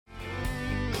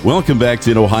Welcome back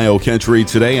to In Ohio Country.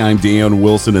 Today, I'm Dan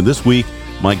Wilson, and this week,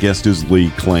 my guest is Lee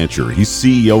Klancher. He's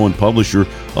CEO and publisher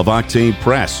of Octane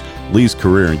Press. Lee's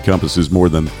career encompasses more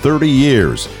than 30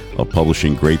 years of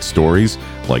publishing great stories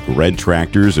like Red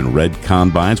Tractors and Red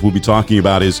Combines. We'll be talking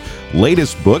about his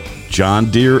latest book, John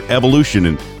Deere Evolution,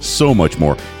 and so much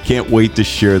more. Can't wait to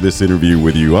share this interview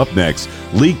with you. Up next,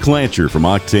 Lee Klancher from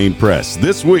Octane Press.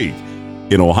 This week,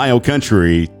 in Ohio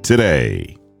Country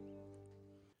Today.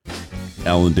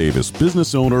 Alan Davis,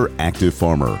 business owner, active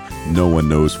farmer. No one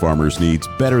knows farmers' needs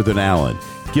better than Alan.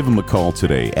 Give him a call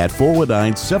today at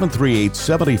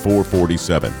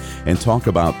 419-738-7447 and talk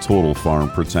about total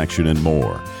farm protection and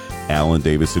more. Alan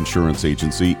Davis Insurance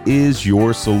Agency is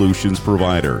your solutions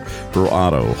provider for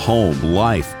auto, home,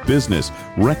 life, business,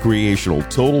 recreational,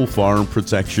 total farm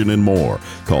protection, and more.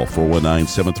 Call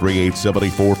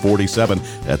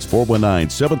 419-738-7447. That's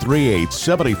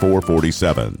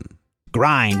 419-738-7447.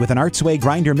 Grind with an Artsway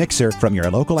grinder mixer from your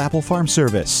local Apple Farm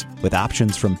Service, with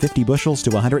options from 50 bushels to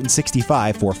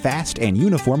 165 for fast and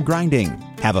uniform grinding.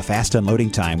 Have a fast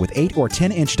unloading time with 8 or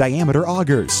 10-inch diameter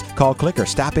augers. Call, click, or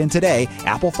stop in today,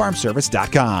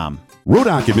 applefarmservice.com.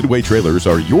 Rodock and Midway Trailers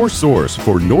are your source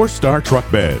for North Star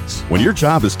truck beds. When your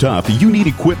job is tough, you need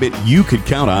equipment you can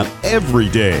count on every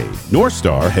day. North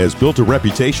Star has built a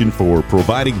reputation for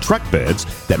providing truck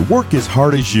beds that work as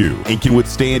hard as you and can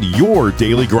withstand your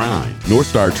daily grind. North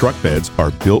Star truck beds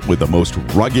are built with the most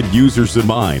rugged users in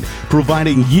mind,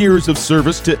 providing years of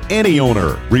service to any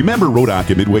owner. Remember Rodock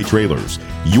and Midway Trailers,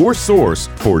 your source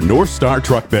for North Star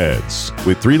truck beds,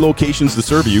 with 3 locations to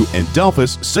serve you in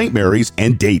Delphus, St. Mary's,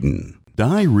 and Dayton.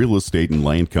 Dye Real Estate and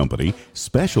Land Company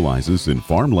specializes in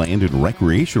farmland and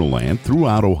recreational land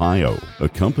throughout Ohio. A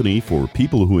company for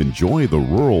people who enjoy the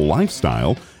rural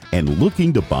lifestyle and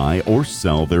looking to buy or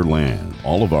sell their land.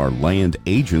 All of our land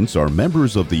agents are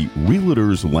members of the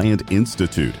Realtors Land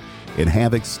Institute and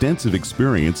have extensive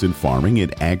experience in farming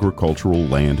and agricultural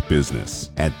land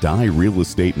business. At Dye Real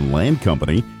Estate and Land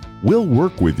Company, we'll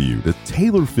work with you to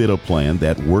tailor-fit a plan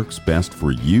that works best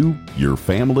for you, your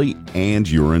family, and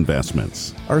your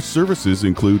investments. Our services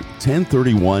include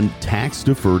 1031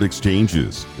 tax-deferred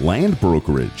exchanges, land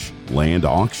brokerage, land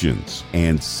auctions,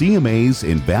 and CMAs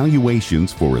and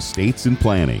valuations for estates and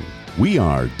planning. We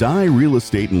are Dye Real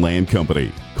Estate and Land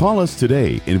Company. Call us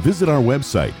today and visit our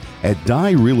website at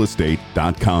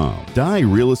dyerealestate.com. Dye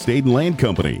Real Estate and Land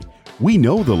Company. We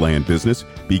know the land business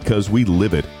because we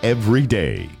live it every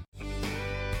day.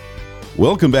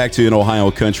 Welcome back to In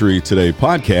Ohio Country Today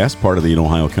podcast, part of the In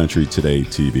Ohio Country Today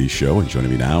TV show. And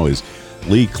joining me now is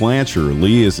Lee Klancher.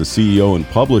 Lee is the CEO and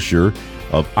publisher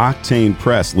of Octane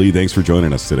Press. Lee, thanks for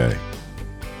joining us today.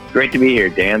 Great to be here,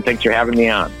 Dan. Thanks for having me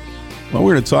on. Well,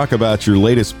 we're going to talk about your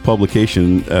latest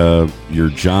publication, your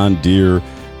John Deere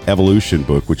Evolution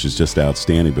book, which is just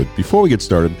outstanding. But before we get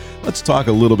started, let's talk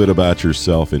a little bit about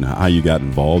yourself and how you got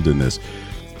involved in this.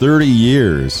 30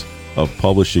 years of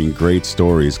publishing great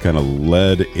stories kind of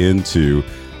led into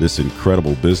this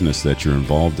incredible business that you're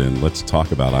involved in. Let's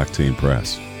talk about Octane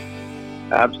Press.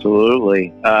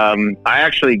 Absolutely. I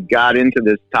actually got into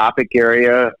this topic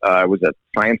area. I was a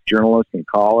science journalist in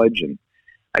college, and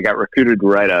I got recruited to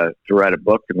write a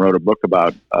book, and wrote a book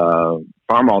about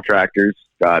farm-haul tractors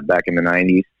back in the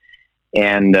 90s,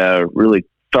 and really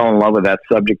fell in love with that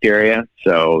subject area.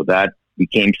 So that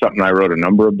became something I wrote a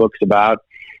number of books about.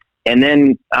 And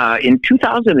then in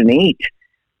 2008,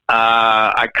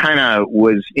 I kind of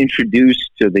was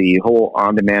introduced to the whole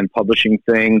on-demand publishing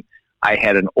thing. I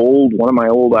had one of my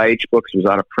old IH books was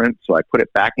out of print, so I put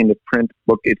it back into print.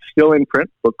 It's still in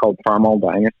print, book called Farm-Haul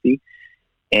Dynasty.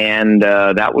 And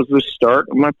that was the start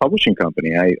of my publishing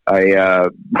company.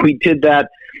 We did that.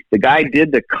 The guy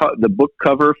did the book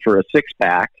cover for a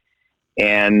 6-pack,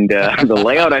 and the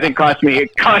layout I think cost me a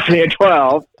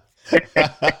 12.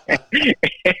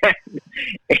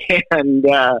 and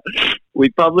we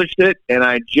published it, and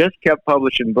I just kept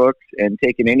publishing books and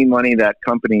taking any money that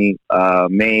company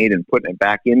made and putting it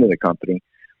back into the company,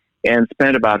 and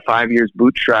spent about 5 years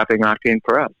bootstrapping Octane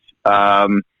Press.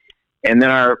 And then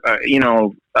our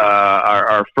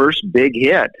first big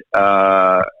hit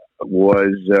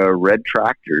was Red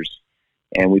Tractors,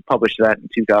 and we published that in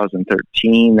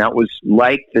 2013. That was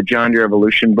like the John Deere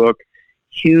Evolution book.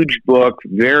 Huge book,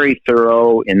 very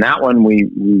thorough. In that one, we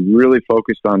really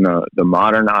focused on the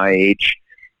modern IH,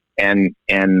 and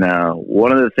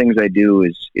one of the things I do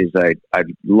is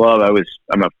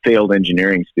I'm a failed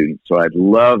engineering student, so I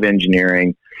love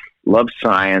engineering, love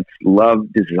science,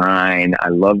 love design. I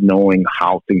love knowing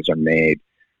how things are made.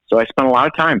 So I spent a lot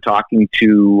of time talking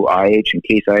to IH and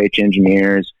Case IH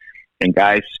engineers and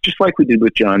guys, just like we did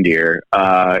with John Deere,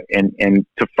 and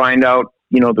to find out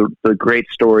the great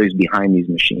stories behind these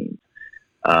machines.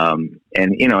 And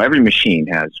every machine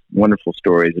has wonderful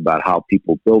stories about how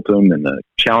people built them and the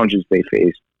challenges they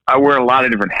faced. I wear a lot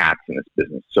of different hats in this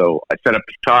business. So I set up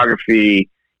photography,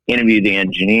 interview the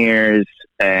engineers,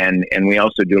 and we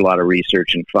also do a lot of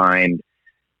research and find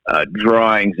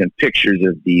drawings and pictures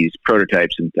of these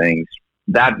prototypes and things.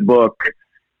 That book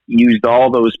used all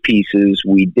those pieces.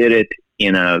 We did it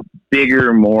in a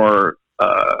bigger, more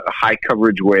high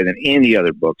coverage way than any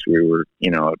other books. We were,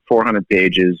 at 400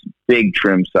 pages, big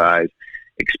trim size,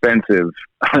 expensive.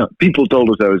 People told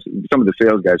us some of the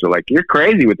sales guys were like, "You're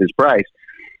crazy with this price."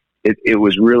 It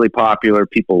was really popular.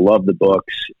 People loved the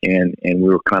books, and we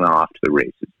were kind of off to the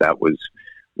races. That was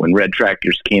when Red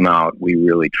Tractors came out. We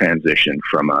really transitioned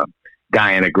from a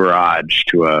guy in a garage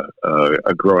to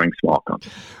a growing small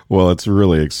company. Well, it's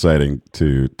really exciting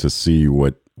to see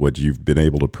what you've been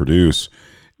able to produce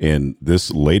in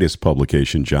this latest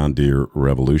publication, John Deere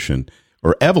Revolution,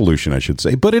 or Evolution, I should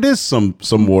say. But it is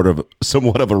somewhat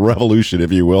of a revolution,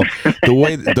 if you will. The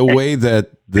way that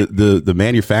the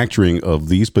manufacturing of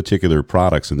these particular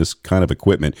products and this kind of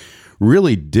equipment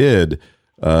really did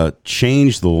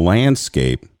change the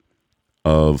landscape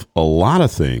of a lot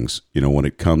of things, when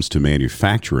it comes to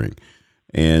manufacturing.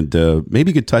 And maybe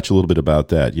you could touch a little bit about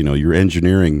that. Your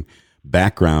engineering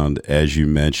background, as you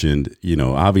mentioned,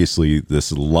 obviously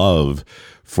this love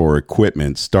for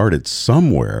equipment started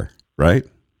somewhere, right?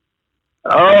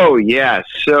 Oh, yeah.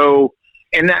 So,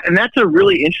 and that's a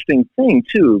really interesting thing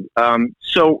too.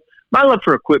 So my love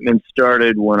for equipment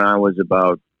started when I was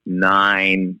about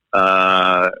 9.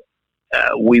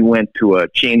 We went to a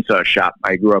chainsaw shop.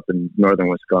 I grew up in northern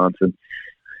Wisconsin,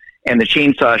 and the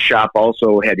chainsaw shop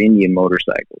also had Indian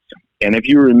motorcycles. And if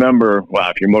you remember,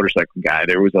 if you're a motorcycle guy,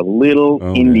 there was a little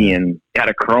Indian, had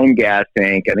a chrome gas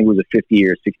tank. I think it was a 50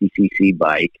 or 60 cc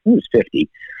bike. It was 50.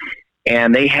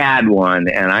 And they had one,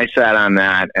 and I sat on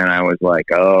that, and I was like,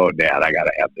 "Oh, Dad, I got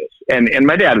to have this." And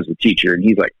my dad was a teacher, and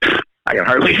he's like, "I can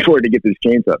hardly afford to get this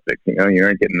chainsaw fixed. You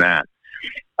aren't getting that."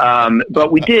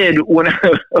 But we did when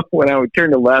I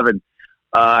turned 11.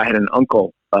 I had an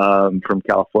uncle from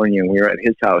California, and we were at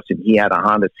his house, and he had a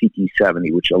Honda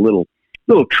CT70, which is a little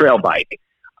trail bike,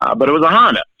 but it was a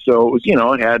Honda, so it was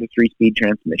it had a 3-speed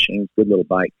transmission. It was a good little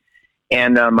bike,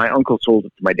 and my uncle sold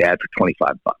it to my dad for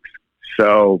 $25.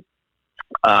 So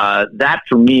that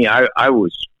for me, I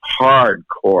was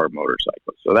hardcore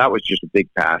motorcycles, so that was just a big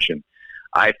passion.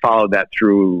 I followed that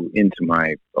through into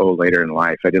my later in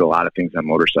life. I did a lot of things on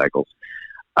motorcycles.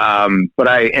 But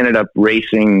I ended up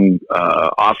racing,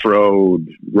 off-road,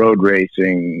 road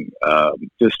racing,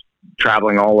 just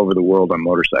traveling all over the world on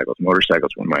motorcycles.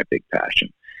 Motorcycles were my big passion.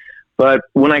 But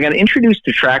when I got introduced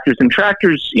to tractors,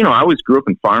 I grew up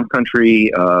in farm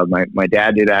country. My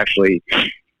dad did actually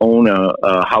own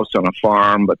a house on a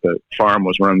farm, but the farm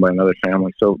was run by another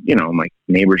family. So, my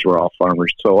neighbors were all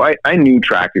farmers. So I knew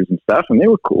tractors and stuff, and they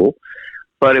were cool.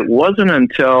 But it wasn't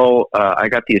until I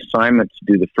got the assignment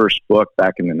to do the first book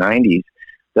back in the 90s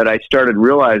that I started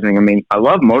realizing, I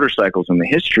love motorcycles and the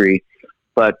history,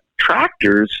 but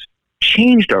tractors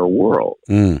changed our world.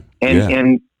 And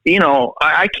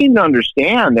I came to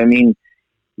understand,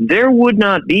 there would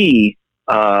not be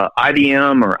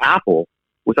IBM or Apple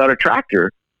without a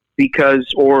tractor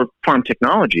or farm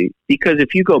technology, because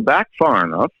if you go back far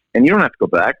enough, and you don't have to go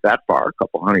back that far, a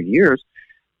couple hundred years,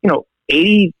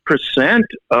 80%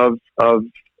 of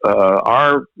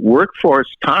our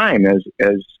workforce time as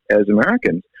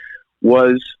Americans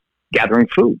was gathering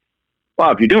food. Well,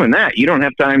 if you're doing that, you don't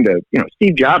have time to,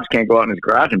 Steve Jobs can't go out in his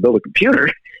garage and build a computer.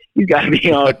 He's got to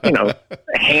be out,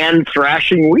 hand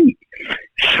thrashing wheat.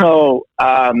 So,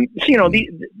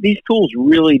 these tools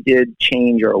really did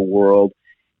change our world.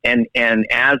 And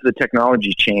as the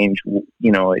technology changed,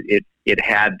 it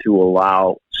had to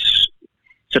allow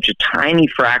such a tiny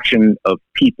fraction of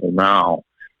people now.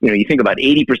 You think about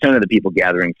 80% of the people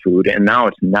gathering food, and now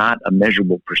it's not a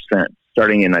measurable percent.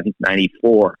 Starting in, I think,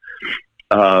 94,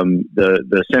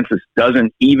 the census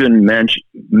doesn't even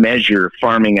measure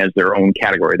farming as their own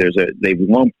category. They've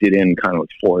lumped it in kind of with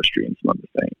forestry and some other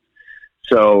things.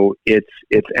 So it's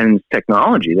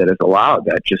technology that has allowed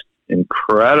that just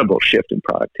incredible shift in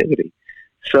productivity.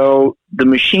 So the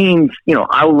machines,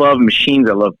 I love machines.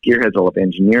 I love gearheads. I love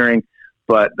engineering.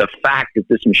 But the fact that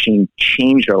this machine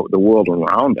changed the world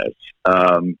around us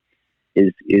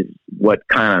is what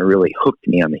kind of really hooked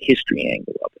me on the history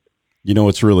angle of it.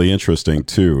 What's really interesting,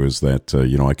 too, is that,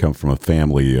 I come from a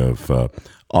family of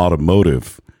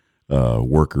automotive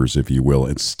workers, if you will,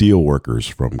 and steel workers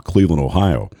from Cleveland,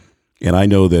 Ohio. And I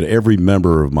know that every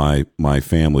member of my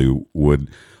family would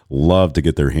love to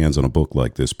get their hands on a book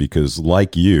like this because,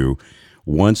 like you,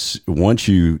 once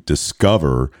you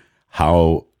discover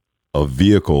how a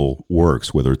vehicle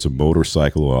works, whether it's a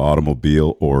motorcycle or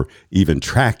automobile or even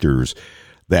tractors,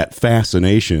 that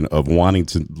fascination of wanting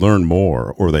to learn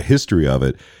more or the history of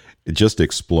it, it just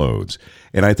explodes.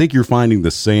 And I think you're finding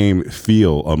the same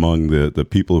feel among the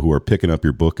people who are picking up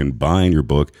your book and buying your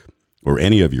book or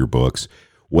any of your books,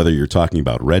 whether you're talking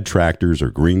about red tractors or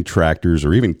green tractors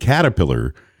or even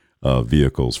Caterpillar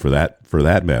vehicles for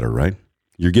that matter, right?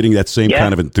 You're getting that same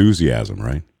kind of enthusiasm,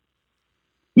 right?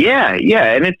 Yeah.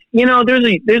 And it's,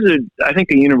 there's a I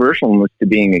think a universalness to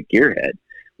being a gearhead.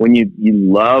 When you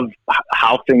love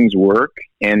how things work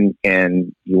and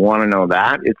you want to know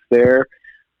that it's there.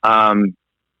 And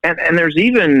there's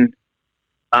even,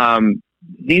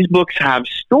 these books have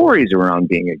stories around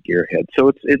being a gearhead.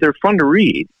 So they're fun to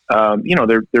read.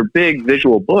 They're big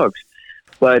visual books,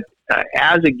 but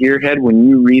as a gearhead, when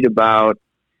you read about,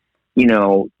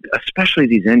 especially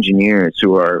these engineers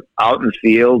who are out in the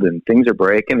field and things are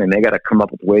breaking and they got to come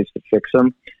up with ways to fix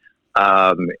them.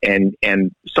 And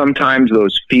sometimes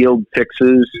those field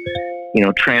fixes,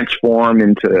 transform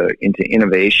into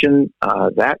innovation.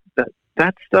 That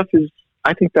stuff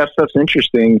I think that stuff's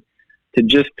interesting to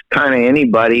just kind of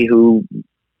anybody who,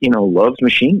 loves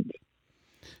machines.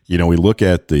 We look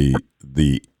at the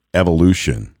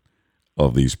evolution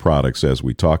of these products as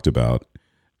we talked about.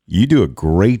 You do a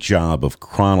great job of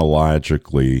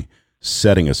chronologically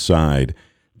setting aside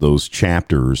those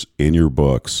chapters in your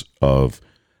books of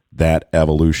that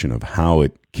evolution of how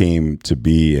it came to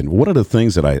be. And one of the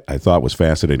things that I thought was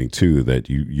fascinating too, that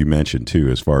you mentioned too,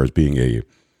 as far as being a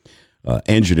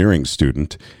engineering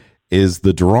student, is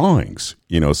the drawings,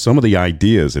 some of the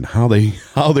ideas and how they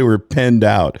were penned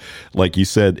out, like you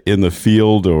said, in the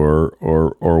field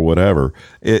or whatever.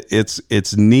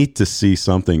 It's neat to see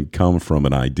something come from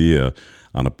an idea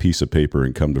on a piece of paper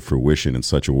and come to fruition in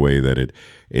such a way that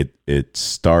it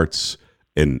starts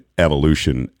an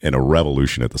evolution and a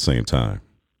revolution at the same time.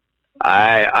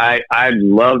 I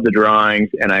love the drawings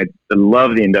and I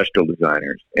love the industrial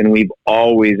designers. And we've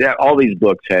always, all these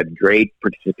books had great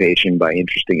participation by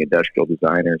interesting industrial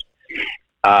designers.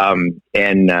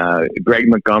 Greg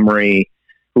Montgomery,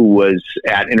 who was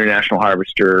at International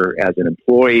Harvester as an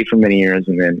employee for many years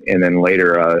and then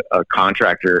later a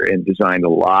contractor and designed a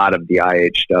lot of the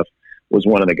IH stuff, was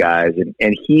one of the guys.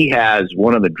 And he has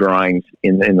one of the drawings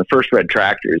in the first red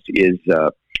tractors is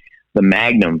the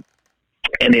Magnum.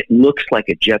 And it looks like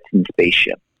a Jetson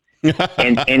spaceship.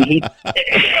 And he.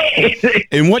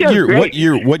 And what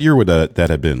year would that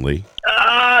have been, Lee?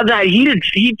 That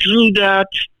he drew that.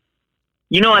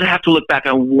 I'd have to look back.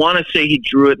 I want to say he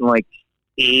drew it in like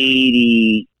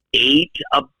 88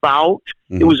 about.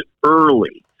 Mm-hmm. It was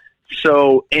early.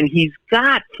 So, and he's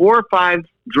got 4 or 5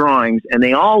 drawings, and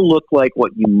they all look like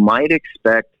what you might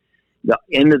expect the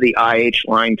end of the IH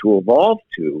line to evolve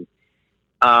to.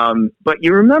 But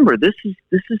you remember, this is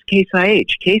Case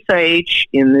IH. Case IH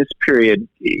in this period,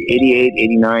 88,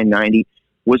 89, 90,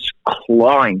 was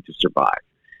clawing to survive.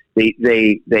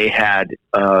 They had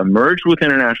merged with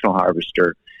International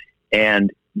Harvester,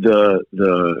 and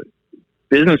the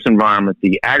business environment,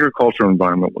 the agricultural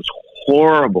environment was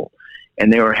horrible,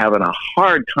 and they were having a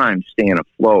hard time staying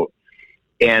afloat.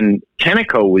 And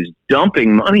Tenneco was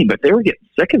dumping money, but they were getting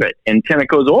sick of it. And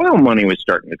Tenneco's oil money was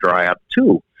starting to dry up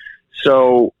too.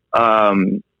 So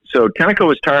Tenneco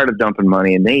was tired of dumping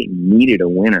money, and they needed a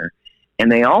winner.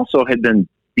 And they also had been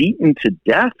beaten to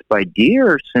death by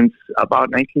Deere since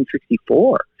about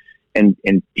 1964. And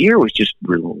Deere was just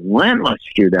relentless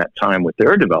through that time with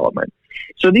their development.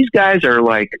 So these guys are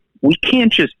like, we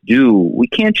can't just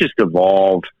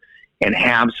evolve and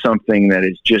have something that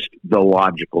is just the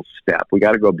logical step. We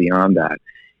got to go beyond that.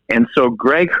 And so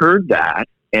Greg heard that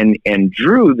and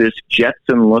drew this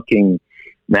Jetson-looking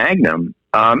Magnum.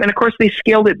 And of course, they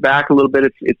scaled it back a little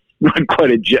bit. It's not quite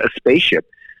a spaceship.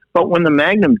 But when the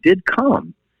Magnum did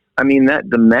come, I mean,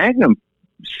 the Magnum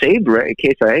saved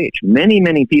Case IH. Many,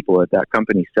 many people at that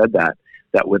company said that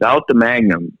without the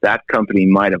Magnum, that company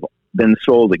might have been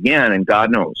sold again, and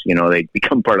God knows, they'd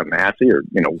become part of Massey, or,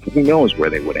 who knows where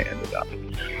they would have ended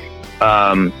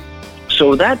up.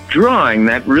 So that drawing,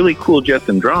 that really cool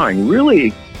Jetson drawing,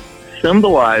 really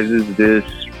symbolizes this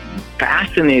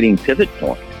fascinating pivot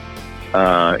point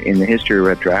in the history of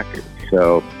red tractors.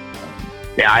 So,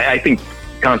 I think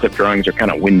concept drawings are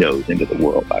kind of windows into the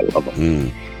world. I love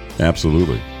them.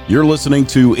 Absolutely. You're listening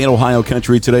to In Ohio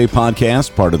Country Today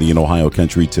podcast, part of the In Ohio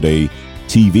Country Today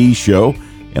TV show.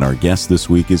 And our guest this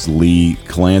week is Lee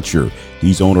Klancher.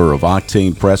 He's owner of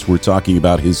Octane Press. We're talking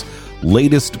about his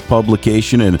latest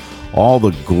publication and all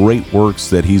the great works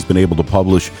that he's been able to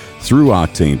publish through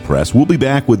Octane Press. We'll be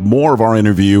back with more of our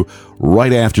interview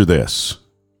right after this.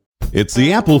 It's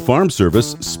the Apple Farm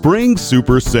Service Spring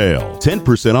Super Sale.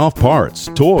 10% off parts,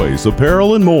 toys,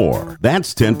 apparel, and more.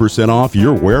 That's 10% off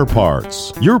your wear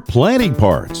parts, your planting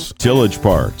parts, tillage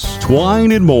parts,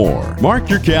 twine, and more. Mark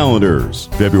your calendars.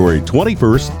 February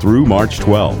 21st through March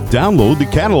 12th. Download the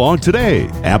catalog today.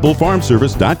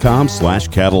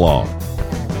 applefarmservice.com/catalog.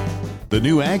 The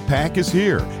new Ag Pack is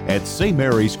here at St.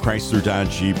 Mary's Chrysler Dodge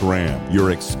Jeep Ram,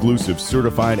 your exclusive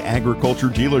certified agriculture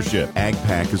dealership. Ag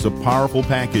Pack is a powerful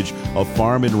package of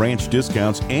farm and ranch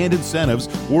discounts and incentives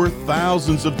worth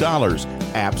thousands of dollars,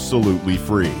 absolutely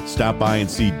free. Stop by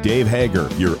and see Dave Hager,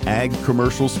 your ag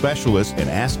commercial specialist, and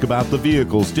ask about the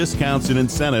vehicles, discounts, and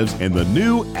incentives in the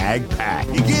new Ag Pack.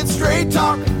 You get straight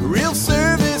talk, real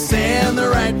service, and the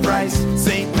right price.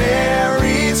 St.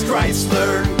 Mary's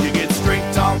Chrysler, you get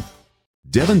straight talk.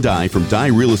 Devin Dye from Dye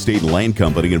Real Estate and Land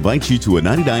Company invites you to a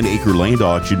 99-acre land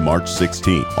auction March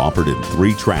 16th, offered in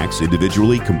 3 tracts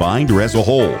individually, combined, or as a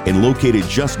whole, and located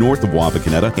just north of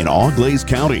Wapakoneta in Auglaize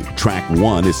County. Tract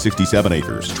 1 is 67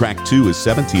 acres, Tract 2 is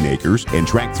 17 acres, and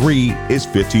Tract 3 is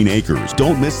 15 acres.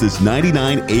 Don't miss this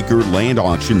 99-acre land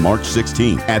auction March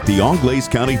 16th at the Auglaize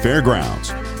County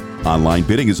Fairgrounds. Online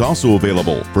bidding is also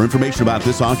available. For information about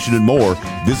this auction and more,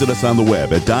 visit us on the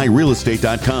web at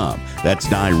dyerealestate.com. That's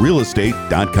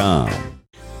dyerealestate.com.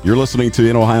 You're listening to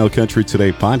In Ohio Country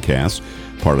Today podcast,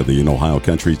 part of the In Ohio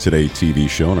Country Today TV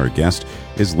show, and our guest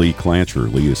is Lee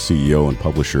Klancher. Lee is CEO and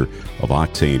publisher of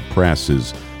Octane Press.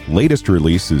 His latest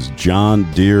release is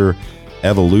John Deere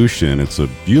Evolution. It's a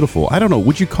beautiful, I don't know,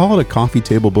 would you call it a coffee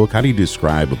table book? How do you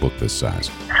describe a book this size?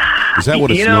 Is that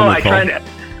what it's normally called?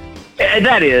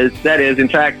 That is. In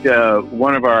fact,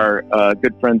 one of our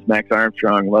good friends, Max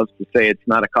Armstrong, loves to say it's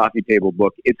not a coffee table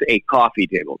book. It's a coffee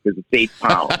table because it's 8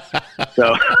 pounds.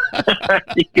 So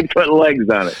you can put legs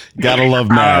on it. Gotta love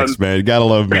Max, man. Gotta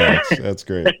love Max. That's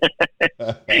great.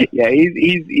 Yeah,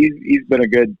 he's been a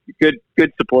good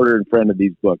supporter and friend of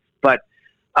these books. But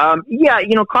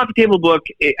coffee table book,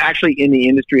 it actually in the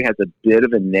industry has a bit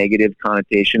of a negative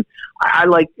connotation. I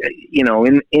like, in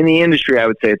the industry, I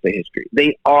would say it's a history.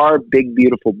 They are big,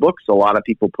 beautiful books. A lot of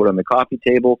people put on the coffee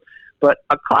table, but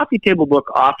a coffee table book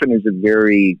often is a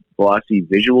very glossy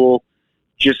visual,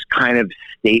 just kind of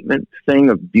statement thing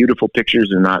of beautiful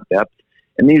pictures and not depth.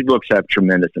 And these books have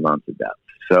tremendous amounts of depth.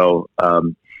 So, I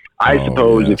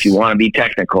suppose if you want to be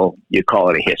technical, you call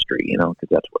it a history, because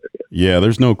that's what it is. Yeah,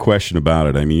 there's no question about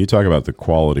it. I mean, you talk about the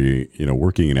quality,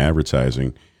 working in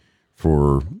advertising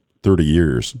for 30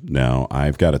 years now,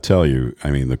 I've got to tell you, I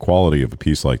mean, the quality of a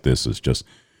piece like this is just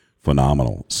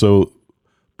phenomenal. So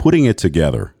putting it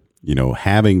together,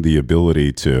 having the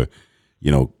ability to,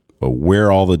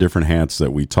 wear all the different hats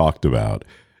that we talked about,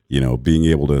 being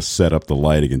able to set up the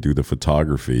lighting and do the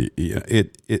photography,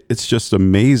 it's just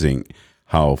amazing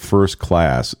how first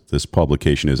class this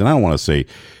publication is. And I don't want to say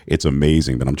it's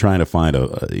amazing, but I'm trying to find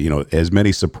as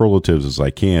many superlatives as I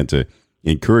can to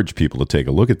encourage people to take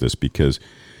a look at this, because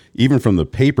even from the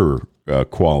paper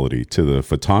quality to the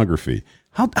photography,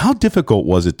 how difficult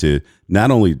was it to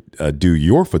not only do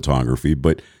your photography,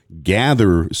 but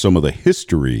gather some of the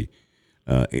history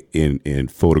in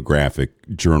photographic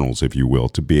journals, if you will,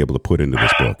 to be able to put into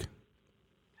this book?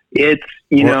 It's,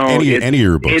 any of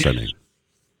your books, I mean.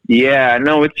 Yeah,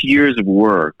 no, it's years of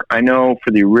work. I know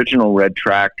for the original Red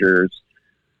Tractors,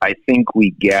 I think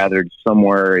we gathered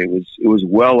somewhere, it was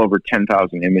well over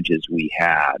 10,000 images we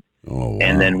had. Oh, wow.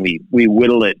 And then we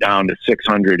whittled it down to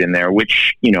 600 in there,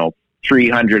 which,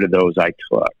 300 of those I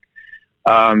took.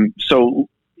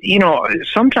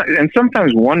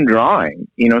 Sometimes one drawing,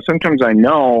 sometimes I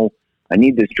know I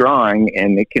need this drawing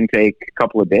and it can take a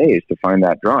couple of days to find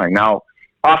that drawing. Now,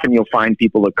 often you'll find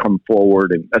people that come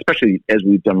forward, and especially as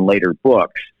we've done later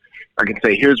books, I can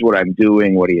say, here's what I'm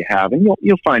doing, what do you have? And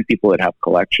you'll find people that have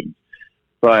collections.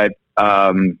 But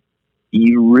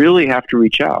you really have to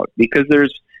reach out, because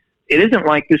it isn't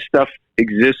like this stuff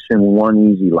exists in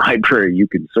one easy library you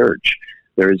can search.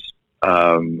 There's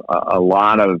a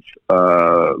lot of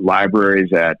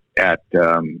libraries at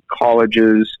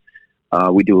colleges.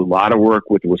 We do a lot of work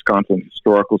with the Wisconsin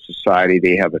Historical Society.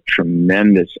 They have a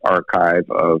tremendous archive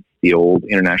of the old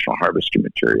International Harvester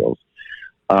materials.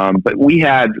 But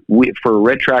for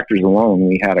Red Tractors alone,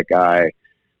 we had a guy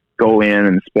go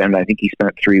in and I think he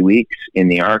spent 3 weeks in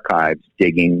the archives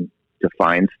digging to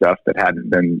find stuff that hadn't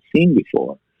been seen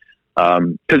before.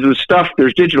 Because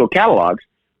there's digital catalogs,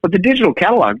 but the digital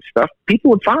catalog stuff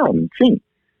people have found and seen.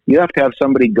 You have to have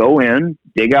somebody go in,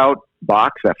 dig out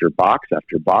box after box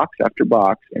after box after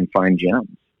box, and find gems.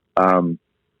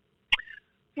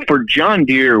 for John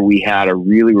Deere, we had a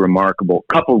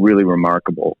couple really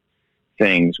remarkable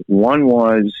things. One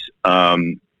was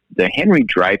the Henry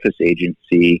Dreyfuss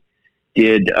Agency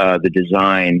did the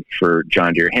design for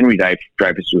John Deere. Henry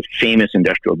Dreyfuss was a famous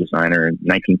industrial designer in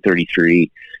 1933.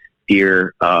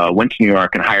 Deere went to New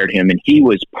York and hired him, and he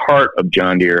was part of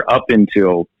John Deere up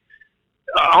until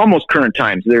almost current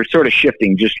times. They're sort of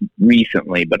shifting just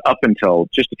recently, but up until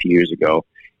just a few years ago,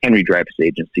 Henry Dreyfuss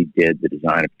Agency did the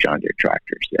design of John Deere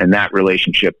tractors, and that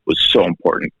relationship was so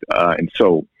important and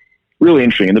so really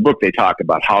interesting. In the book, they talk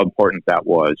about how important that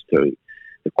was to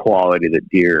the quality of the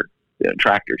Deere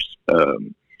tractors.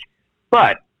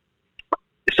 But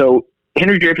so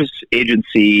Henry Dreyfuss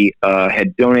Agency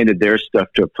had donated their stuff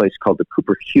to a place called the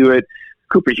Cooper Hewitt.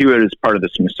 Cooper Hewitt is part of the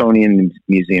Smithsonian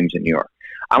Museums in New York.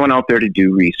 I went out there to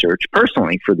do research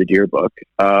personally for the Deere book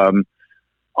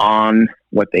on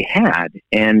what they had.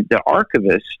 And the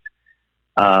archivist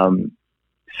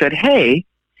said, "Hey,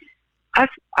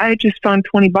 I just found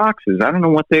 20 boxes. I don't know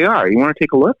what they are. You want to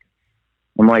take a look?"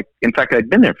 I'm like, in fact, I'd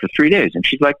been there for 3 days. And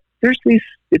she's like, "There's these,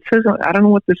 it says, I don't know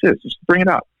what this is. Just bring it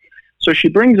out." So she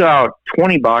brings out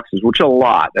 20 boxes, which is a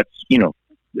lot. That's,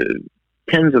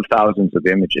 tens of thousands of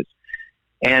images.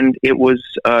 And it was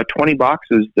 20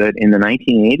 boxes that in the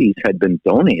 1980s had been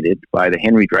donated by the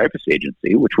Henry Dreyfuss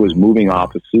Agency, which was moving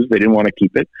offices. They didn't want to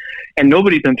keep it. And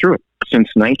nobody's been through it since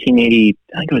 1980.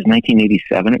 I think it was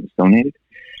 1987 it was donated.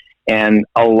 And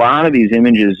a lot of these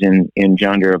images in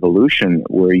John Deere Evolution,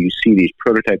 where you see these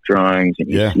prototype drawings and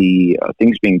you see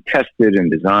things being tested and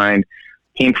designed,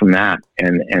 came from that.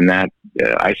 And that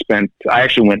I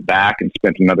actually went back and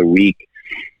spent another week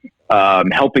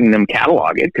helping them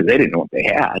catalog it because they didn't know what they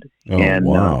had,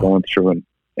 going through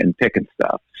and picking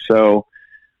stuff. So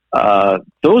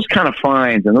those kind of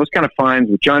finds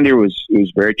with John Deere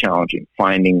was very challenging,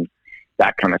 finding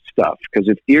that kind of stuff, because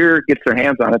if Deere gets their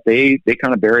hands on it, they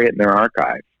kind of bury it in their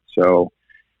archive. So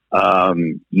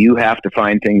you have to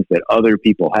find things that other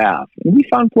people have, and we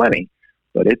found plenty,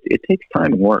 but it takes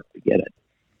time and work to get it.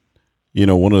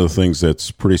 One of the things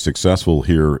that's pretty successful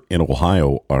here in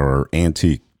Ohio are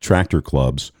antique tractor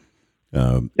clubs.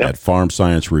 At Farm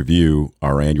Science Review,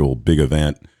 our annual big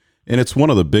event, and it's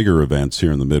one of the bigger events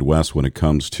here in the Midwest when it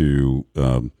comes to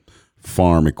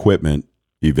farm equipment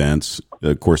events.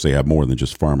 Of course, they have more than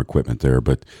just farm equipment there,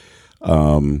 but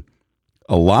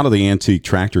a lot of the antique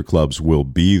tractor clubs will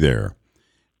be there.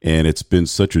 And it's been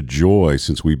such a joy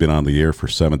since we've been on the air for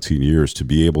 17 years to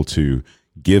be able to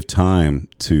give time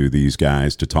to these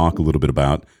guys to talk a little bit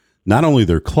about not only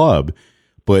their club,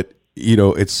 but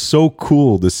it's so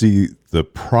cool to see the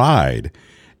pride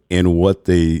in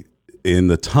in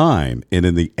the time and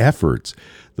in the efforts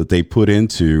that they put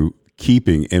into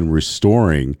keeping and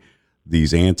restoring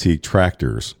these antique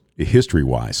tractors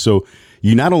history-wise. So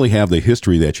you not only have the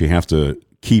history that you have to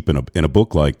keep in a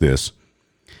book like this,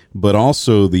 but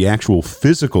also the actual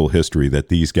physical history that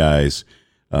these guys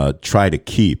try to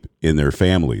keep in their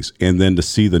families. And then to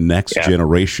see the next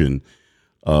generation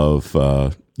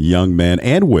of young men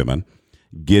and women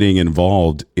getting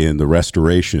involved in the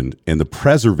restoration and the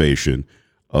preservation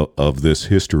of this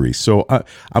history. So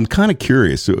I'm kind of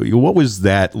curious, what was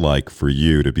that like for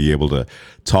you to be able to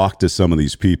talk to some of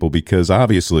these people? Because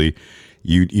obviously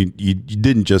you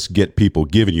didn't just get people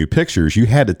giving you pictures. You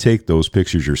had to take those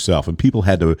pictures yourself, and people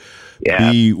had to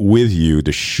be with you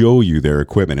to show you their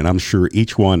equipment. And I'm sure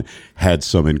each one had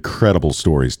some incredible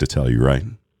stories to tell you, right?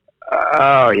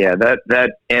 Oh yeah,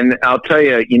 that, and I'll tell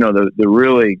you, the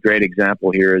really great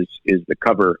example here is the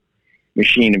cover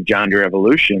machine of John Deere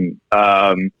Evolution.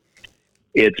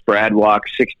 It's Brad Walk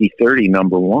 6030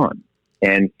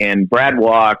 #1, and Brad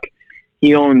Walk,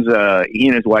 he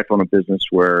and his wife own a business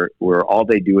where all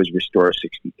they do is restore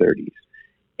 6030s,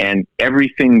 and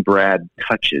everything Brad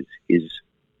touches is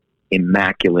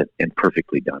immaculate and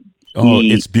perfectly done.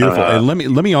 It's beautiful. And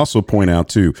let me also point out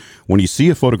too, when you see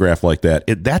a photograph like that,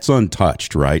 that's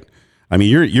untouched, right? I mean,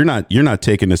 you're not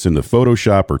taking this into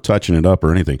Photoshop or touching it up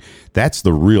or anything. That's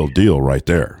the real deal right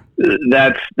there.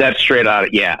 That's straight out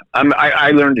of,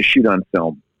 I learned to shoot on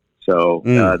film. So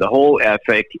the whole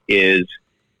ethic is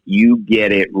you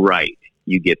get it right.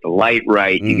 You get the light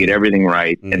right. You get everything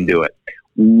right and do it.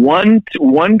 One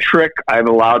trick I've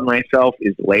allowed myself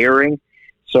is layering.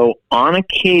 So on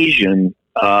occasion,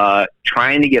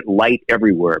 trying to get light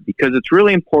everywhere, because it's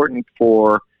really important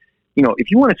for, if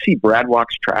you want to see Brad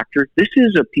Walk's tractor, this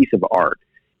is a piece of art,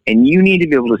 and you need to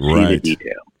be able to see the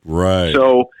detail. Right.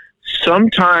 So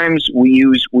sometimes we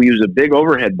use a big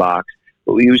overhead box,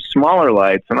 but we use smaller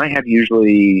lights, and I have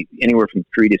usually anywhere from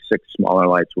 3 to 6 smaller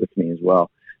lights with me as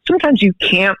well. Sometimes you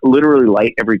can't literally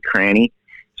light every cranny,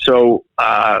 So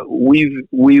we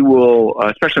will,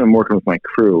 especially when I'm working with my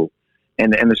crew,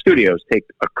 and the studios take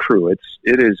a crew. It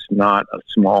is not a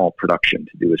small production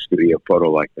to do a studio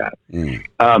photo like that.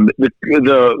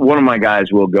 One of my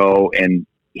guys will go and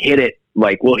hit it,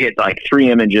 like we'll hit like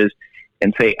 3 images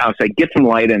and I'll say, get some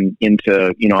light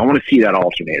into, I want to see that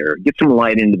alternator, get some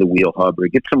light into the wheel hub, or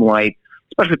get some light,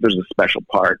 especially if there's a special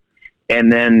part.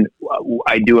 And then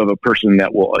I do have a person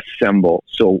that will assemble.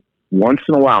 So once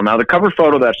in a while, now the cover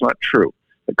photo, that's not true.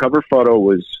 The cover photo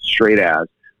was straight as,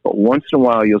 but once in a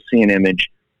while you'll see an image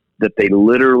that they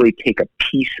literally take a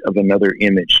piece of another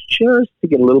image just to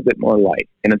get a little bit more light.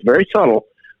 And it's very subtle,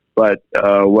 but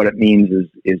what it means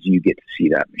is you get to see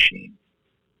that machine.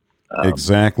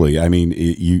 Exactly. I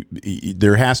mean,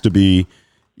 there has to be,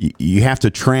 you have to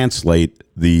translate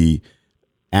the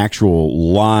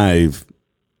actual live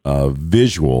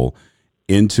visual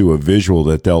into a visual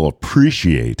that they'll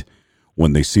appreciate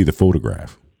when they see the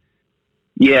photograph.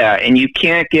 Yeah, and you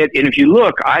can't and if you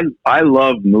look, I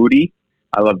love moody.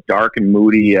 I love dark and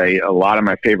moody. A lot of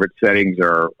my favorite settings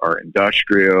are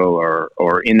industrial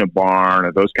or in a barn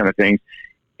or those kind of things.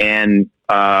 And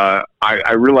I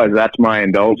realize that's my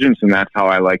indulgence, and that's how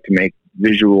I like to make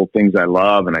visual things I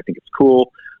love, and I think it's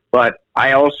cool. But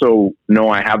I also know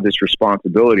I have this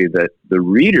responsibility that the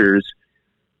readers,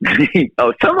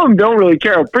 some of them don't really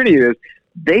care how pretty it is.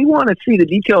 They want to see the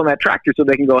detail in that tractor so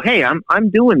they can go, hey, I'm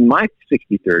doing my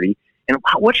 60/30, and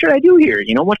what should I do here?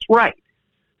 What's right?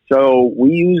 So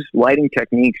we use lighting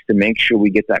techniques to make sure we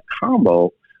get that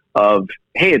combo of,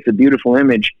 hey, it's a beautiful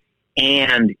image,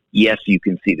 and yes, you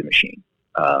can see the machine.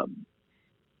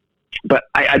 But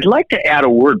I'd like to add a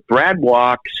word. Brad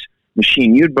Walk's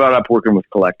machine, you'd brought up working with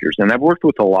collectors, and I've worked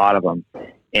with a lot of them.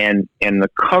 And the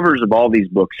covers of all these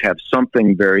books have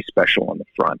something very special on the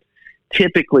front,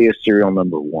 typically a serial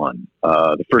number 1.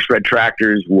 The first Red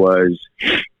Tractors was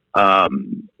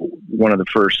one of the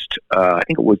first, I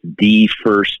think it was the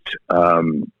first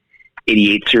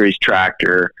 88 series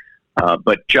tractor.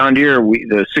 But John Deere,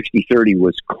 the 60/30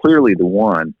 was clearly the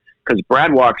one, because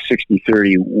Brad Walk's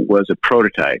 60/30 was a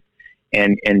prototype.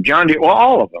 And John Deere, well,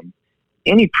 all of them,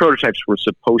 any prototypes were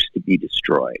supposed to be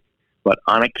destroyed. But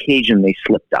on occasion, they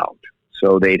slipped out.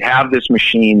 So they'd have this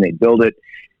machine, they'd build it.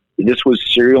 This was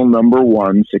serial number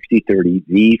 1, 60/30,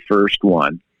 the first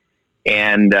one.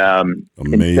 And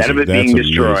instead of it being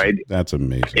destroyed, that's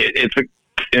amazing. It's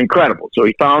incredible. So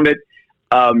he found it.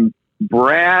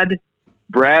 Brad,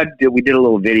 we did a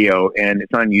little video, and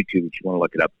it's on YouTube if you want to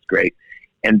look it up. It's great.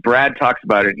 And Brad talks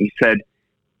about it. He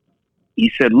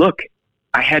said, look,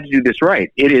 I had to do this right.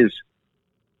 It is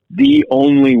the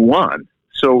only one.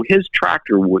 So his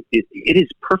tractor, it is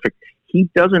perfect. He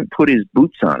doesn't put his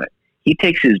boots on it. He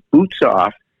takes his boots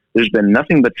off. There's been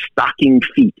nothing but stocking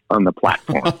feet on the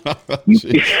platform.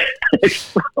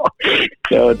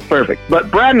 So it's perfect. But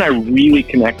Brad and I really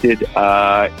connected,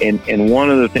 and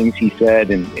one of the things he said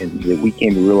and that we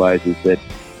came to realize is that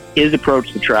his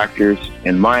approach to tractors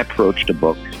and my approach to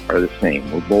books are the same.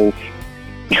 We're both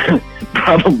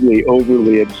probably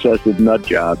overly obsessive nut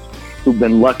jobs who've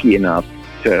been lucky enough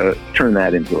to turn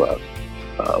that into a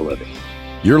living.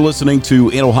 You're listening to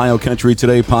In Ohio Country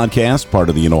Today podcast, part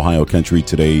of the In Ohio Country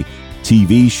Today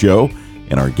TV show.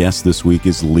 And our guest this week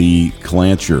is Lee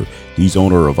Klancher. He's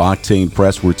owner of Octane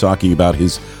Press. We're talking about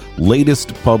his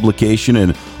latest publication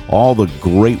and all the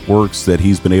great works that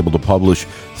he's been able to publish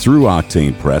through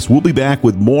Octane Press. We'll be back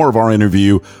with more of our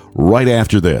interview right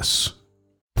after this.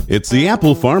 It's the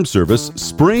Apple Farm Service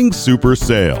Spring Super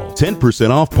Sale. 10%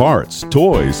 off parts,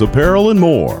 toys, apparel, and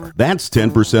more. That's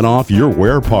 10% off your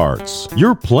wear parts,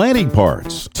 your planting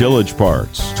parts, tillage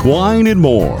parts, twine, and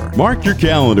more. Mark your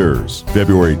calendars.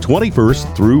 February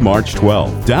 21st through March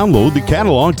 12th. Download the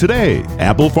catalog today.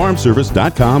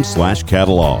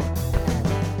 applefarmservice.com/catalog.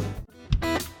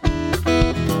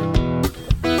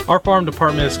 Our farm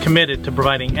department is committed to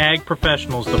providing ag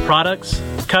professionals the products,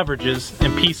 coverages,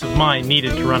 and peace of mind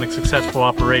needed to run a successful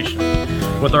operation.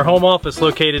 With our home office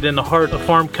located in the heart of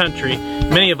farm country,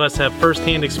 many of us have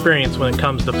first-hand experience when it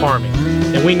comes to farming,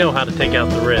 and we know how to take out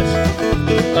the risk.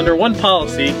 Under one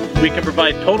policy, we can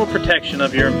provide total protection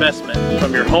of your investment,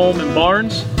 from your home and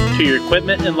barns to your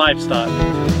equipment and livestock.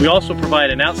 We also provide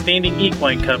an outstanding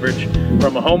equine coverage,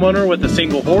 from a homeowner with a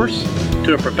single horse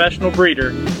to a professional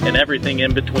breeder and everything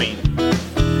in between.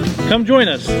 Come join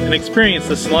us and experience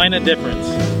the Salina difference.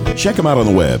 Check them out on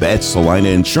the web at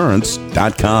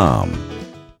salinainsurance.com.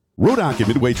 Rodock and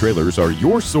Midway Trailers are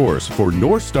your source for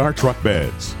North Star truck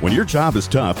beds. When your job is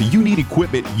tough, you need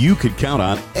equipment you can count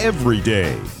on every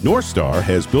day. North Star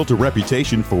has built a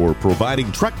reputation for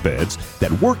providing truck beds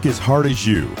that work as hard as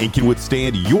you and can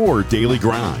withstand your daily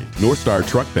grind. North Star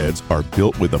truck beds are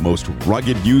built with the most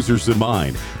rugged users in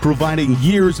mind, providing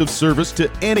years of service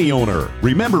to any owner.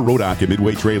 Remember Rodock and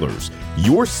Midway Trailers,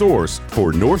 your source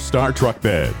for North Star truck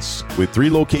beds, with 3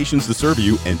 locations to serve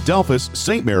you in Delphus,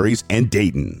 St. Mary's, and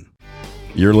Dayton.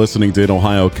 You're listening to In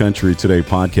Ohio Country Today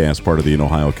podcast, part of the In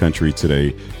Ohio Country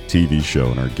Today TV show.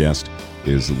 And our guest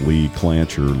is Lee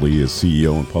Klancher. Lee is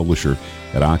CEO and publisher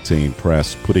at Octane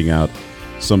Press, putting out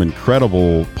some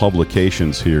incredible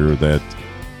publications here that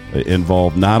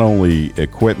involve not only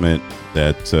equipment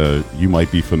that you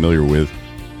might be familiar with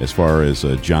as far as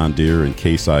John Deere and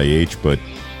Case IH, but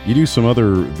you do some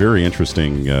other very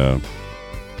interesting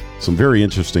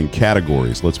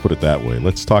categories. Let's put it that way.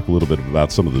 Let's talk a little bit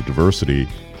about some of the diversity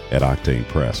at Octane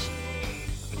Press.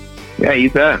 Yeah,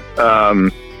 you bet.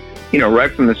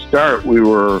 Right from the start, we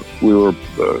were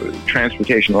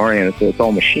transportation oriented, so it's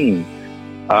all machines.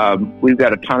 We've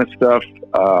got a ton of stuff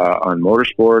on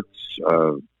motorsports.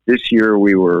 This year,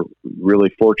 we were really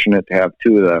fortunate to have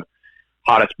 2 of the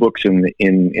hottest books in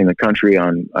the country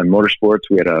on motorsports.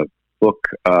 We had a book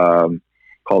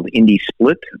called Indy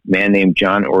Split. A man named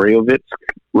John Oriovitz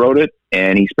wrote it,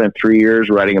 and he spent 3 years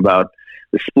writing about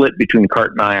the split between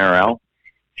CART and IRL.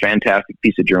 Fantastic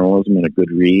piece of journalism and a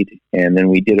good read. And then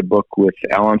we did a book with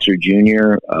Al Unser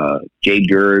Jr., Jay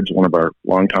Gerds, one of our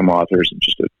longtime authors, and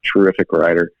just a terrific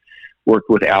writer. Worked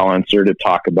with Al Unser to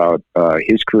talk about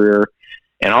his career.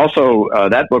 And also,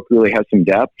 that book really has some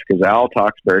depth because Al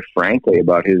talks very frankly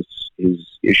about his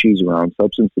issues around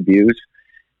substance abuse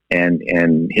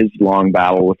and his long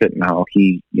battle with it and how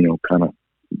he, kind of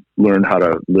learned how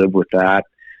to live with that.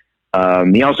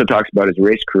 He also talks about his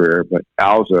race career, but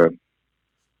Al's a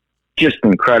just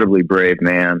incredibly brave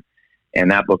man,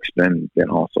 and that book's been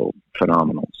also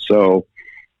phenomenal. So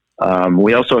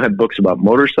we also have books about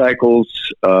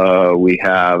motorcycles. We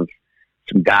have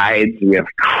some guides. We have,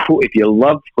 if you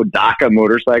love Hodaka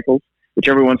motorcycles, which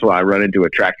every once in a while I run into a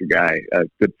tractor guy. A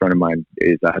good friend of mine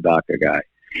is a Hodaka guy.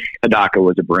 Hodaka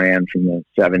was a brand from the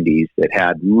 70s that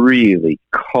had really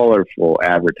colorful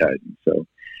advertising. So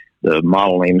the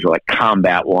model names were like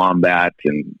Combat Wombat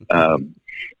and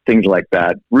things like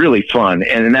that. Really fun.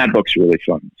 And that book's really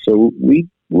fun. So we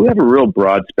have a real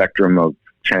broad spectrum of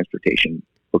transportation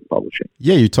book publishing.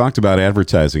 Yeah, you talked about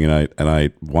advertising, and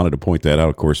I wanted to point that out.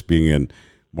 Of course, being in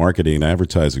marketing and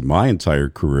advertising my entire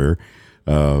career,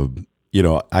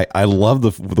 I love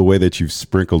the way that you've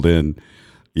sprinkled in,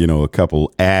 a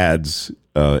couple ads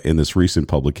in this recent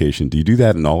publication. Do you do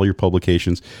that in all your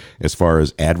publications as far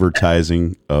as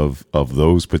advertising of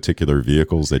those particular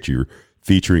vehicles that you're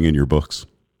featuring in your books?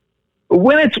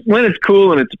 When it's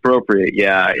cool and it's appropriate,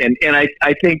 yeah. And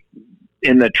I think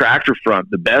in the tractor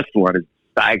front, the best one is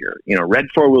Steiger. Red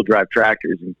 4-wheel drive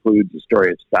tractors includes the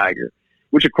story of Steiger,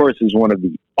 which of course is one of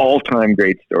the all-time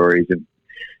great stories in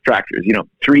tractors.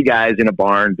 3 guys in a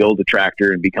barn build a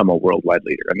tractor and become a worldwide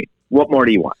leader. I mean, what more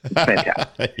do you want? It's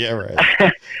fantastic. Yeah,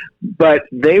 right. But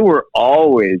they were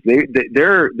always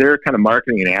their kind of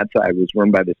marketing and ad side was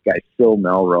run by this guy Phil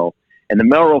Melrow, and the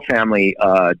Melrow family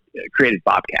created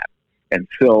Bobcat, and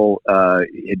Phil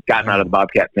had gotten out of the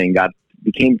Bobcat thing,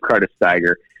 became part of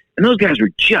Steiger. And those guys were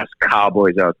just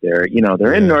cowboys out there.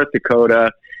 They're in North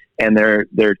Dakota, and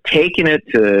they're taking it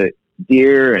to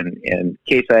Deere and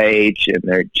Case IH, and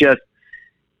they're just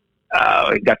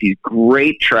got these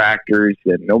great tractors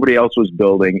that nobody else was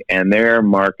building, and their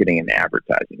marketing and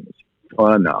advertising was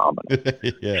phenomenal.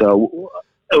 Yeah. So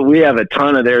we have a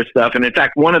ton of their stuff. And in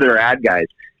fact, one of their ad guys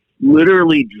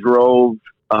literally drove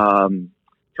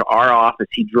to our office.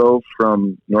 He drove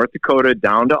from North Dakota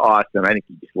down to Austin. I think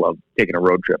he just loved taking a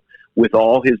road trip with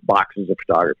all his boxes of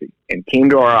photography, and came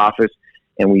to our office,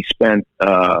 and we spent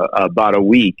about a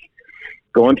week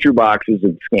going through boxes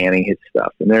and scanning his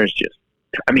stuff. And there's just,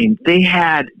 they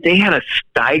had a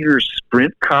Steiger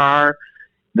sprint car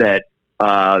that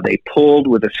they pulled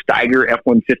with a Steiger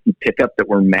F-150 pickup that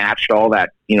were matched all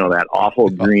that, that awful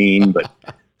green, but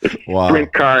the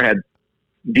sprint car had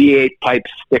V8 pipes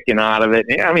sticking out of it.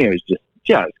 It was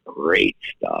just great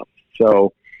stuff.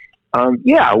 So, when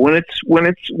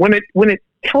it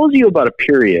tells you about a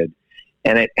period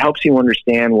and it helps you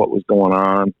understand what was going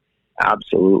on,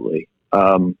 absolutely.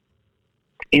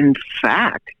 In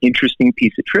fact, interesting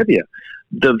piece of trivia.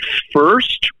 The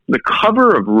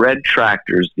cover of Red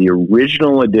Tractors, the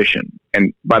original edition,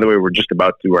 and by the way, we're just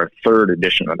about to do our 3rd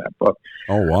edition of that book.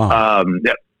 Oh, wow.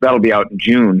 That'll be out in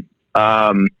June.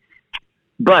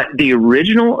 But the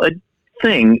original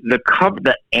thing,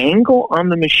 the angle on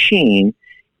the machine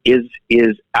is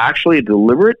actually a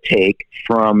deliberate take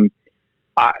from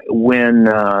when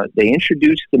they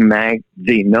introduced the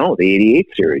 88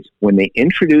 series. When they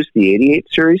introduced the 88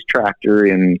 series tractor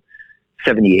in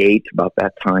 78, about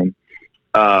that time,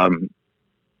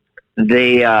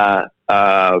 they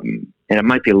and it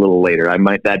might be a little later. I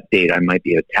might be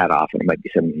a tad off, and it might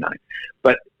be 79.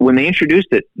 But when they introduced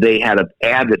it, they had an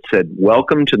ad that said,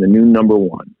 "Welcome to the new number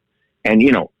one." And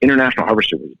International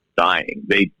Harvester was dying.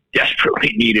 They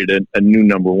desperately needed a new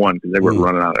number one because they were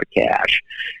running out of cash.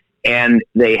 And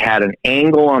they had an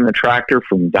angle on the tractor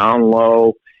from down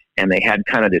low, and they had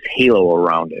kind of this halo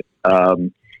around it.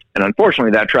 And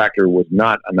unfortunately, that tractor was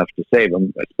not enough to save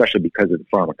them, especially because of the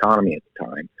farm economy at the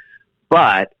time.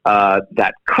 But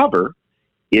that cover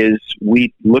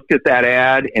we looked at that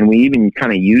ad, and we even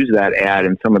kind of used that ad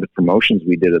in some of the promotions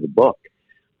we did of the book,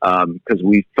 because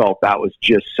we felt that was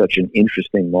just such an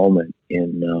interesting moment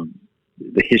in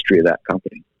the history of that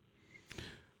company.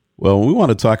 Well, we want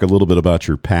to talk a little bit about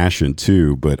your passion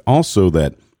too, but also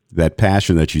that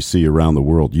passion that you see around the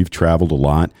world. You've traveled a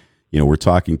lot. We're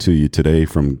talking to you today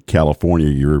from California.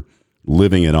 You're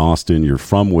living in Austin. You're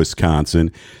from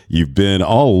Wisconsin. You've been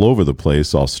all over the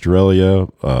place: Australia,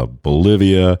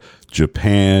 Bolivia,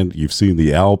 Japan. You've seen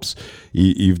the Alps.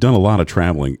 You've done a lot of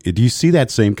traveling. Do you see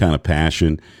that same kind of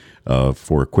passion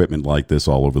for equipment like this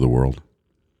all over the world?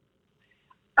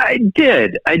 I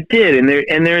did,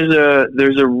 and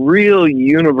there's a real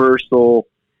universal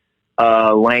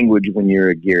language when you're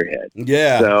a gearhead.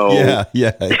 Yeah. So,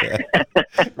 yeah.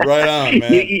 Right on,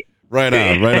 man. Right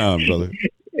on, brother.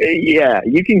 Yeah,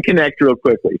 you can connect real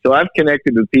quickly. So I've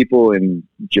connected with people in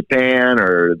Japan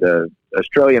or the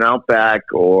Australian outback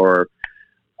or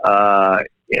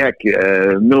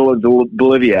middle of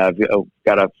Bolivia. I've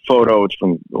got a photo. It's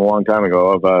from a long time ago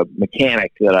of a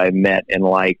mechanic that I met and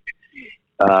liked,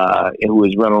 who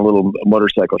was running a little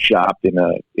motorcycle shop in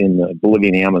the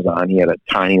Bolivian Amazon. He had a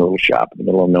tiny little shop in the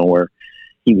middle of nowhere.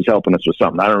 He was helping us with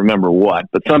something. I don't remember what,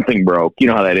 but something broke. You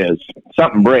know how that is.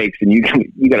 Something breaks, and you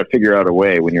got to figure out a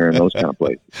way when you're in those kind of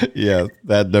places. Yeah,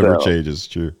 that never changes.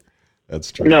 True.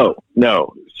 That's true. No.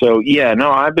 So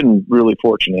I've been really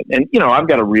fortunate, and I've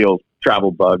got a real travel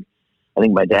bug. I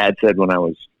think my dad said when I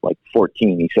was like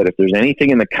 14, he said, "If there's anything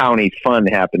in the county fun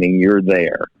happening, you're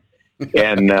there."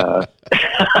 And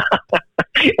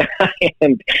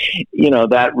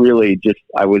that really just,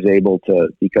 I was able to,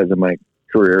 because of my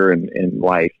career and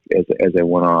life as I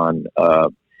went on,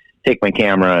 take my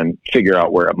camera and figure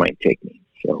out where it might take me.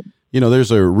 So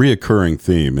there's a reoccurring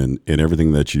theme in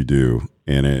everything that you do,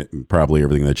 and probably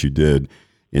everything that you did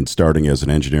in starting as an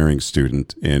engineering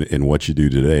student and what you do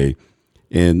today.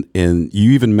 And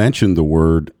you even mentioned the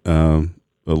word a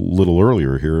little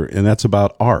earlier here, and that's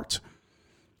about art.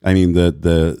 I mean,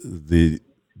 the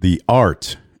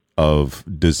art of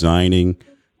designing,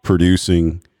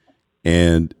 producing,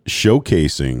 and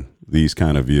showcasing these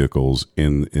kind of vehicles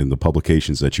in the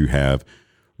publications that you have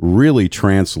really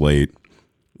translate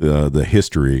the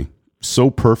history so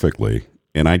perfectly.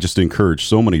 And I just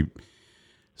encourage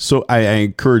I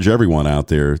encourage everyone out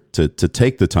there to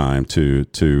take the time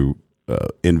to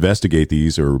investigate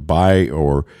these, or buy,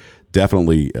 or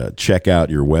definitely check out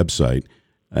your website.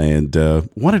 And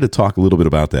wanted to talk a little bit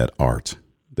about that art.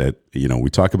 That, we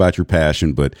talk about your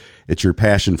passion, but it's your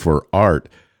passion for art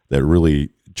that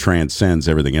really transcends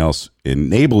everything else,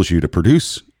 enables you to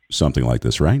produce something like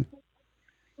this, right?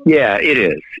 Yeah, it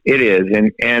is.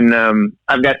 And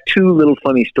I've got two little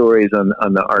funny stories on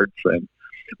the art front.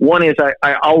 One is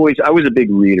I was a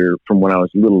big reader from when I was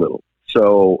little.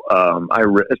 So I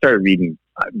started reading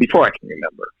before I can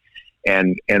remember,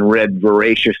 and read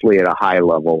voraciously at a high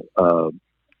level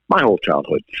my whole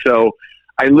childhood. So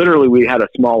we had a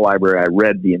small library. I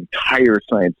read the entire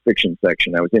science fiction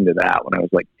section. I was into that when I was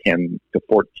like 10 to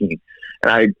 14.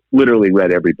 And I literally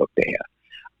read every book they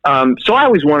had. So I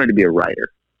always wanted to be a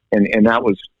writer. And that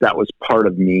was part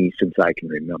of me since I can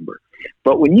remember.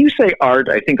 But when you say art,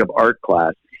 I think of art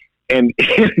class. And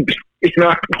in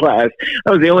art class,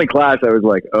 that was the only class I was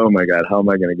like, oh my God, how am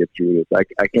I going to get through this?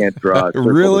 I can't draw.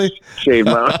 Really? Shave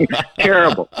my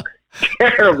terrible.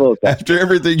 After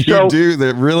everything you do,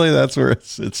 that's where it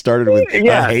started with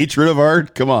a hatred of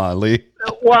art. Come on, Lee.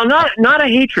 Well, not a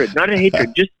hatred.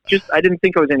 Just I didn't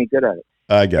think I was any good at it.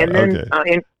 I got it.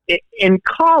 And then in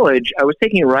college, I was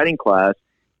taking a writing class,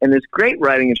 and this great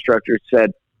writing instructor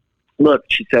said, "Look,"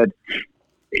 she said,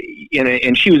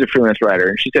 and she was a freelance writer,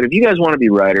 and she said, "If you guys want to be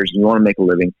writers and you want to make a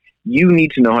living, you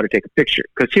need to know how to take a picture.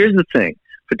 Because here's the thing: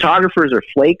 photographers are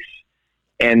flakes,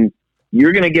 and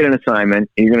you're going to get an assignment,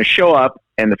 and you're going to show up,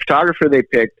 and the photographer they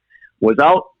picked was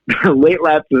out late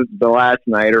the last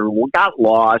night, or got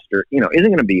lost, or isn't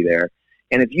going to be there.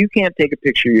 And if you can't take a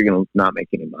picture, you're going to not make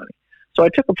any money. So I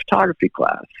took a photography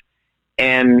class,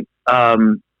 and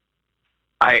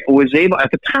I was able,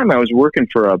 at the time I was working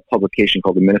for a publication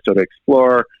called the Minnesota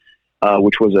Explorer,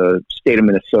 which was a state of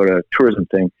Minnesota tourism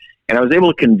thing. And I was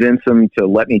able to convince them to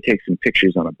let me take some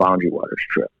pictures on a Boundary Waters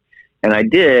trip. And I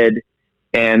did.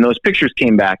 And those pictures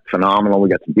came back phenomenal. We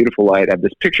got some beautiful light. I have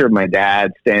this picture of my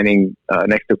dad standing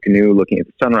next to a canoe looking at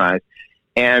the sunrise.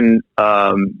 And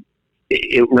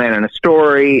it ran on a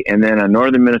story, and then a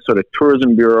Northern Minnesota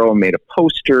Tourism Bureau made a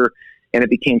poster, and it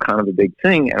became kind of a big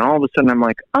thing. And all of a sudden I'm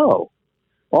like, oh,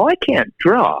 well, I can't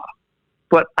draw,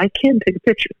 but I can take a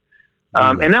picture.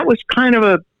 And that was kind of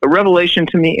a revelation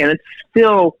to me, and it's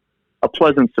still a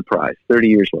pleasant surprise 30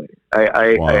 years later.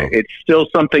 Wow. It's still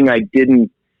something I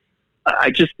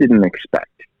just didn't expect.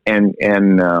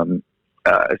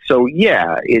 So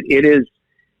yeah, it is.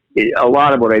 A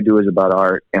lot of what I do is about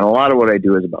art, and a lot of what I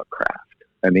do is about craft.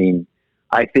 I mean,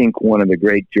 I think one of the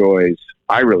great joys,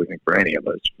 I really think for any of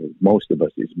us, for most of us,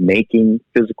 is making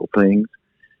physical things.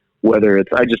 Whether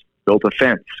it's, I just built a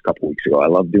fence a couple weeks ago. I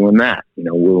love doing that.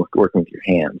 We're working with your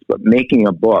hands. But making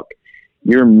a book,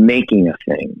 you're making a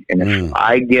thing. And if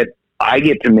I get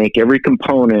to make every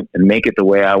component and make it the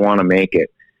way I want to make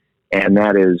it. And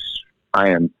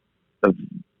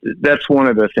that's one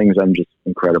of the things I'm just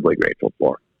incredibly grateful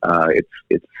for. It's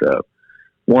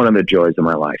one of the joys of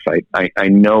my life. I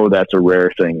know that's a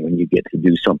rare thing when you get to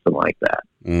do something like that.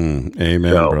 Amen,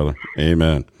 brother.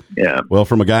 Amen. Yeah. Well,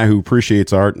 from a guy who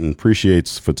appreciates art and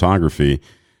appreciates photography,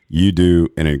 you do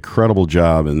an incredible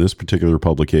job in this particular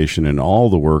publication and all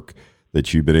the work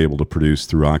that you've been able to produce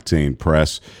through Octane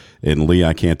Press. And Lee,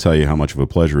 I can't tell you how much of a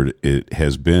pleasure it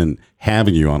has been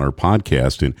having you on our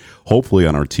podcast and hopefully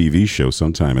on our TV show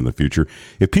sometime in the future.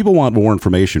 If people want more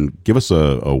information, give us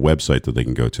a website that they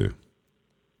can go to.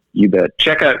 You bet.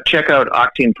 Check out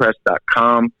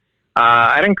octanepress.com.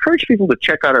 I'd encourage people to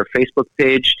check out our Facebook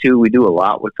page too. We do a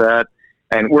lot with that,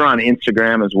 and we're on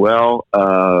Instagram as well.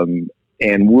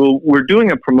 And we're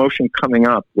doing a promotion coming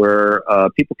up where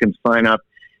people can sign up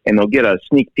and they'll get a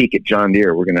sneak peek at John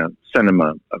Deere. We're going to send them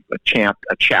a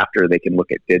chapter they can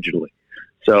look at digitally.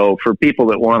 So for people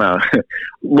that want a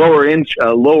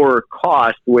lower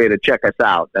cost way to check us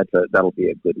out, that'll be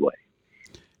a good way.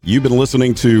 You've been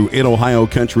listening to In Ohio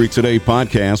Country Today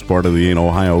podcast, part of the In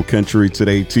Ohio Country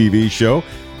Today TV show.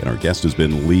 And our guest has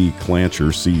been Lee Klancher,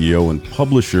 CEO and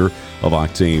publisher of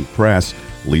Octane Press.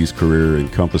 Lee's career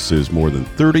encompasses more than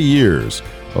 30 years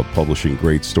of publishing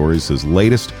great stories. His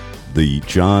latest, The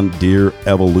John Deere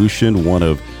Evolution, one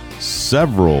of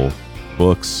several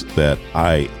books that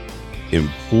I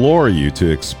implore you to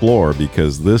explore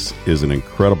because this is an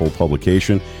incredible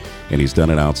publication. And he's done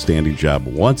an outstanding job.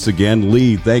 Once again,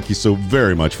 Lee, thank you so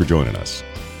very much for joining us.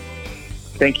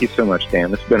 Thank you so much,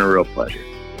 Dan. It's been a real pleasure.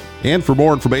 And for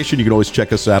more information, you can always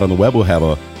check us out on the web. We'll have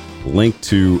a link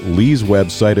to Lee's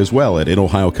website as well at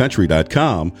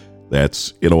inohiocountry.com.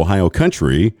 That's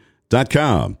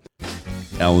inohiocountry.com.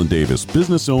 Alan Davis,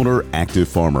 business owner, active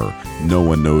farmer. No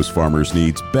one knows farmers'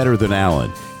 needs better than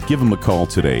Alan. Give him a call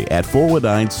today at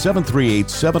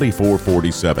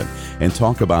 419-738-7447 and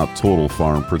talk about total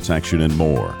farm protection and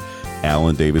more.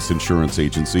 Alan Davis Insurance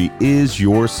Agency is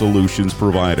your solutions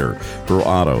provider for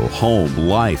auto, home,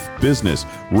 life, business,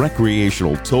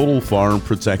 recreational, total farm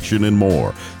protection and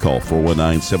more. Call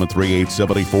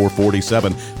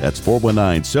 419-738-7447. That's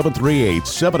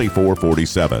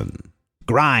 419-738-7447.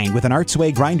 Grind with an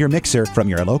Artsway grinder mixer from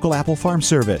your local Apple Farm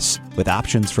Service. With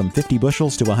options from 50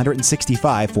 bushels to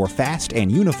 165 for fast and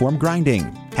uniform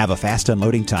grinding. Have a fast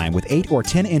unloading time with 8 or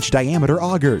 10-inch diameter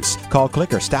augers. Call,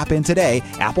 click, or stop in today.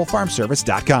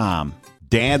 AppleFarmService.com.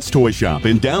 Dad's Toy Shop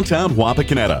in downtown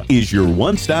Wapakoneta is your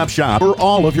one-stop shop for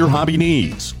all of your hobby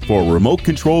needs. For remote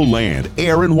control land,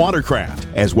 air, and watercraft,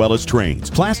 as well as trains,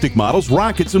 plastic models,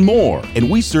 rockets, and more. And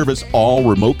we service all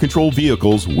remote control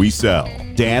vehicles we sell.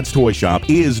 Dad's Toy Shop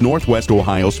is Northwest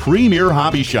Ohio's premier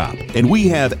hobby shop, and we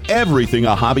have everything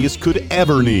a hobbyist could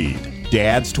ever need.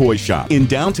 Dad's Toy Shop in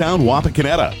downtown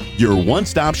Wapakoneta, your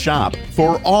one-stop shop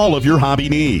for all of your hobby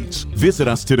needs. Visit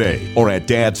us today or at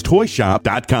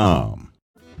dadstoyshop.com.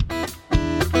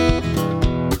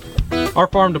 Our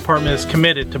farm department is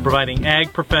committed to providing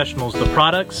ag professionals the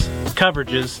products,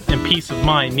 coverages, and peace of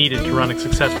mind needed to run a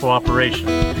successful operation.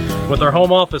 With our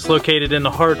home office located in the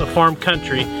heart of farm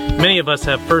country, many of us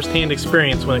have first-hand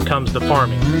experience when it comes to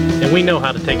farming, and we know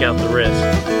how to take out the risk.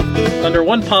 Under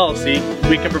one policy,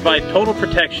 we can provide total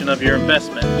protection of your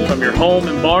investment, from your home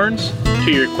and barns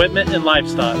to your equipment and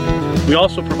livestock. We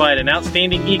also provide an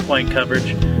outstanding equine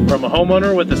coverage, from a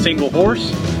homeowner with a single horse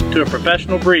to a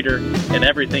professional breeder and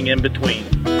everything in between.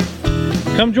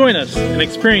 Come join us and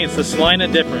experience the Salina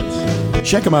difference.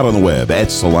 Check them out on the web at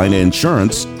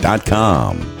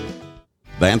salinainsurance.com.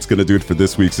 That's going to do it for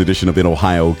this week's edition of In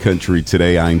Ohio Country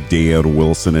Today. I'm Dan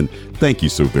Wilson, and thank you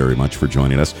so very much for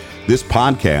joining us. This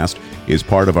podcast is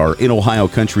part of our In Ohio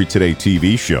Country Today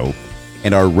TV show,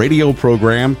 and our radio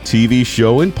program, TV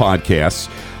show, and podcasts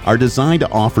are designed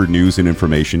to offer news and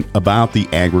information about the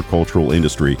agricultural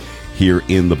industry here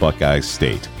in the Buckeye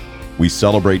State. We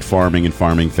celebrate farming and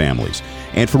farming families.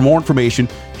 And for more information,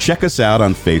 check us out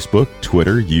on Facebook,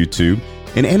 Twitter, YouTube,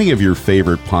 and any of your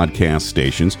favorite podcast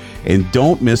stations. And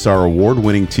don't miss our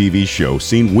award-winning TV show,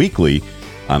 seen weekly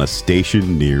on a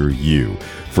station near you.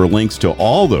 For links to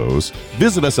all those,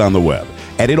 visit us on the web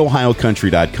at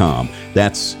inohiocountry.com.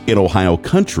 That's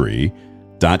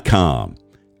inohiocountry.com.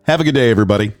 Have a good day,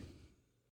 everybody.